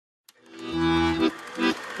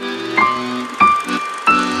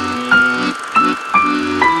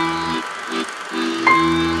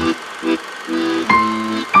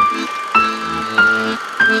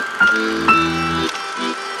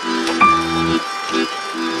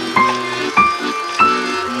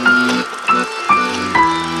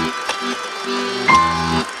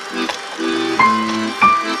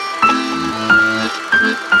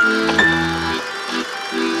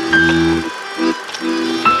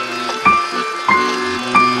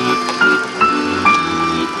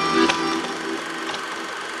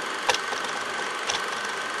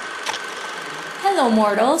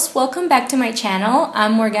mortals, welcome back to my channel.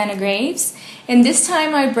 I'm Morgana Graves, and this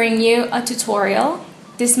time I bring you a tutorial.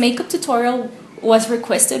 This makeup tutorial was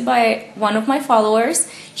requested by one of my followers.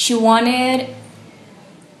 She wanted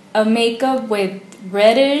a makeup with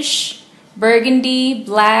reddish, burgundy,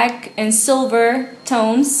 black, and silver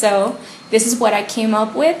tones, so this is what I came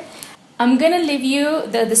up with. I'm gonna leave you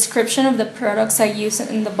the description of the products I use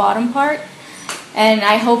in the bottom part, and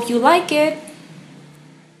I hope you like it.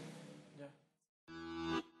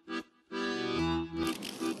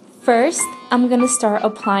 First, I'm gonna start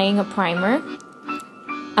applying a primer.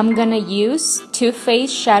 I'm gonna use Too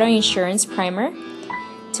Faced Shadow Insurance Primer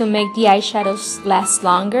to make the eyeshadows last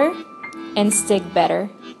longer and stick better.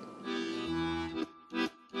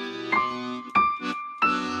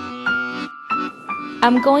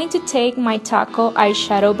 I'm going to take my Tako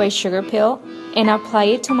eyeshadow by Sugarpills and apply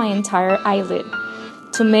it to my entire eyelid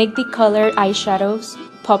to make the colored eyeshadows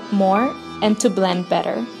pop more and to blend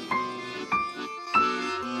better.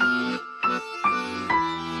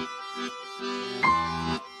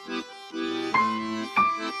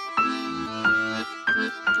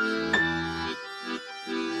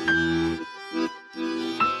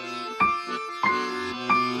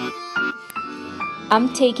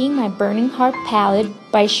 I'm taking my Burning Heart palette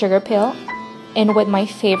by Sugarpills, and with my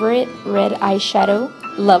favorite red eyeshadow,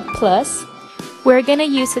 Love Plus, we're gonna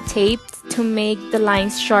use a tape to make the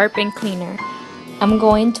lines sharp and cleaner. I'm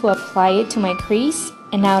going to apply it to my crease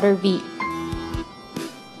and outer V.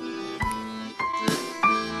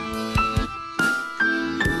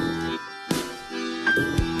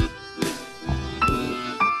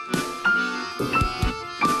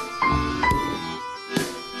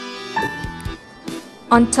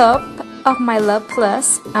 On top of my Love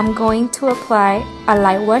Plus, I'm going to apply a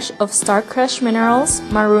light wash of Star Crush Minerals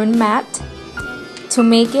Maroon Matte to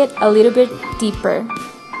make it a little bit deeper.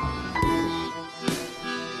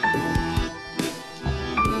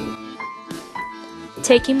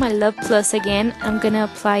 Taking my Love Plus again, I'm gonna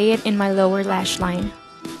apply it in my lower lash line.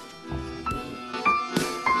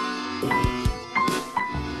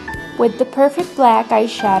 With the Perfect Black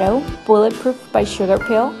eyeshadow, Bulletproof by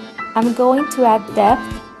Sugarpills, I'm going to add depth,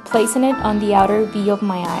 placing it on the outer V of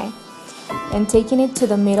my eye, and taking it to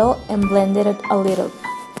the middle and blending it a little.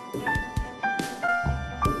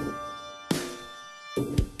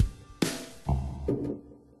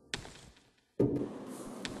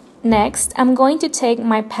 Next, I'm going to take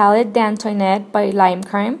my palette D Antoinettes by Lime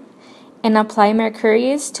Crime and apply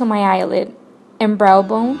Mercurious to my eyelid and brow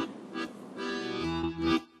bone.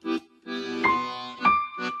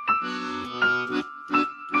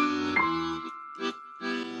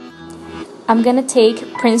 I'm gonna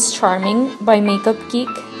take Prince Charming by Makeup Geek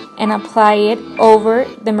and apply it over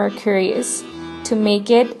the Mercurious to make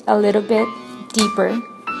it a little bit deeper.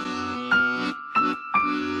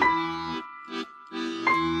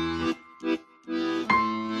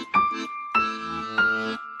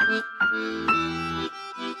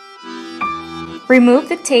 Remove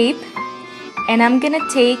the tape, and I'm gonna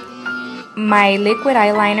take my liquid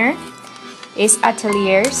eyeliner, it's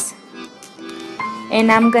Atelier's, and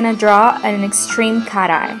I'm gonna draw an extreme cat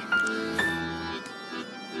eye.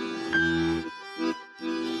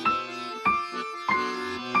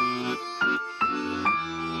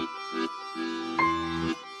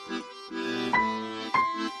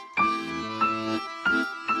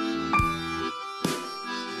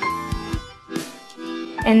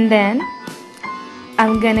 And then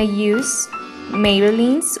I'm gonna use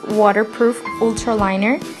Maybelline's waterproof ultra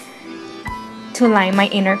liner to line my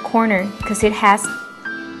inner corner because it has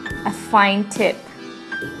a fine tip.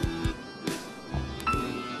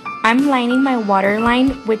 I'm lining my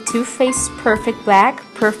waterline with Too Faced Perfect Black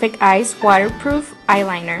Perfect Eyes waterproof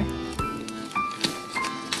eyeliner.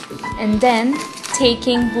 And then,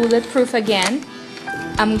 taking Bulletproof again,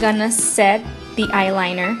 I'm gonna set the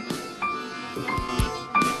eyeliner.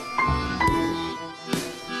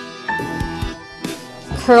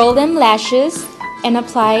 Curl them lashes and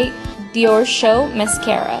apply Diorshow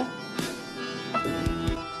mascara.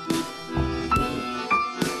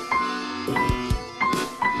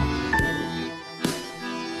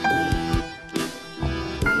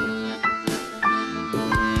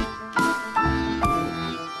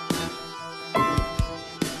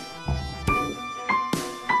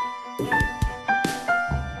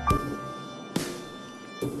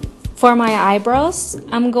 For my eyebrows,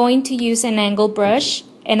 I'm going to use an angle brush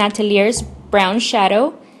and Atelier's brown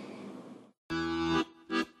shadow.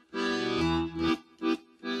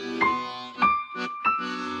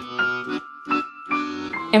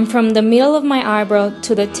 And from the middle of my eyebrow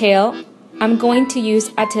to the tail, I'm going to use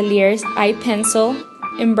Atelier's eye pencil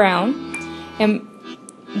in brown and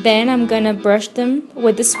Then I'm gonna brush them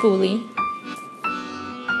with the spoolie.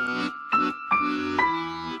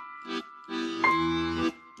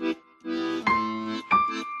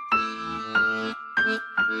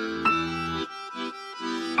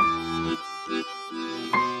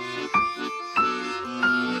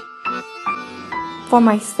 For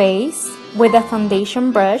my face, with a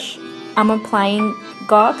foundation brush, I'm applying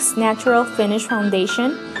GOCs Natural Finish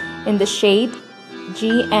Foundation in the shade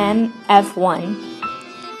GNF1.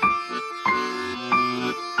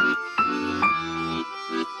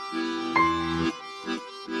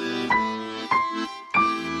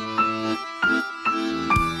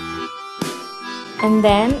 And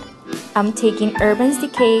then I'm taking Urban's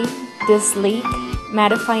Decay this sleek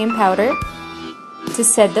mattifying powder to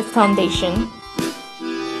set the foundation.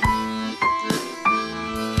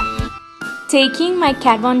 Taking my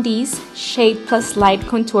KVDs Shade+light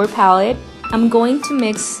contour palette, I'm going to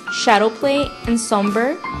mix shadow play and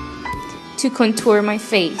somber to contour my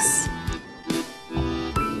face.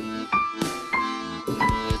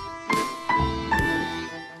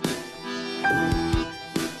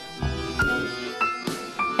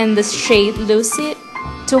 And the shade Lucid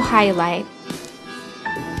to highlight.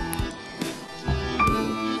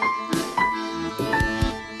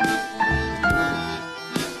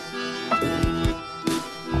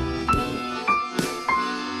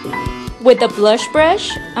 With the blush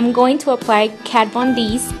brush, I'm going to apply Kat Von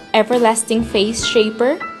D's Everlasting Face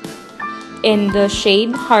Shaper in the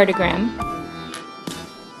shade Heartagram.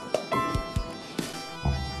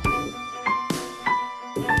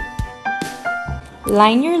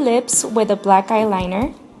 Line your lips with a black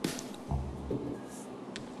eyeliner.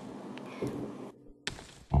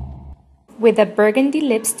 With a burgundy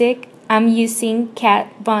lipstick, I'm using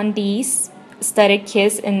Kat Von D's Studded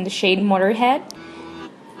Kiss in the shade Motorhead.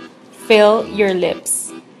 Fill your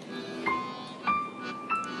lips.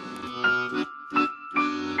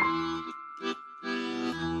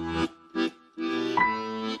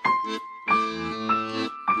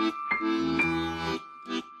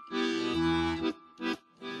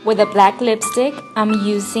 With a black lipstick, I'm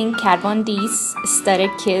using Kat Von D's Studded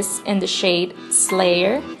Kiss in the shade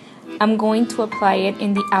Slayer. I'm going to apply it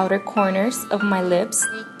in the outer corners of my lips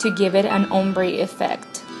to give it an ombre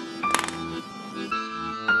effect.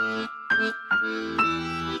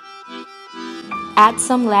 Add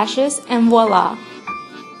some lashes and voila!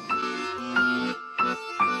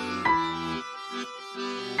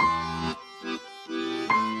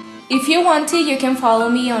 If you want to, you can follow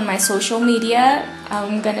me on my social media.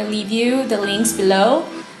 I'm gonna leave you the links below.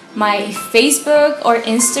 My Facebook or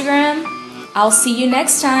Instagram. I'll see you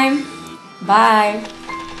next time. Bye!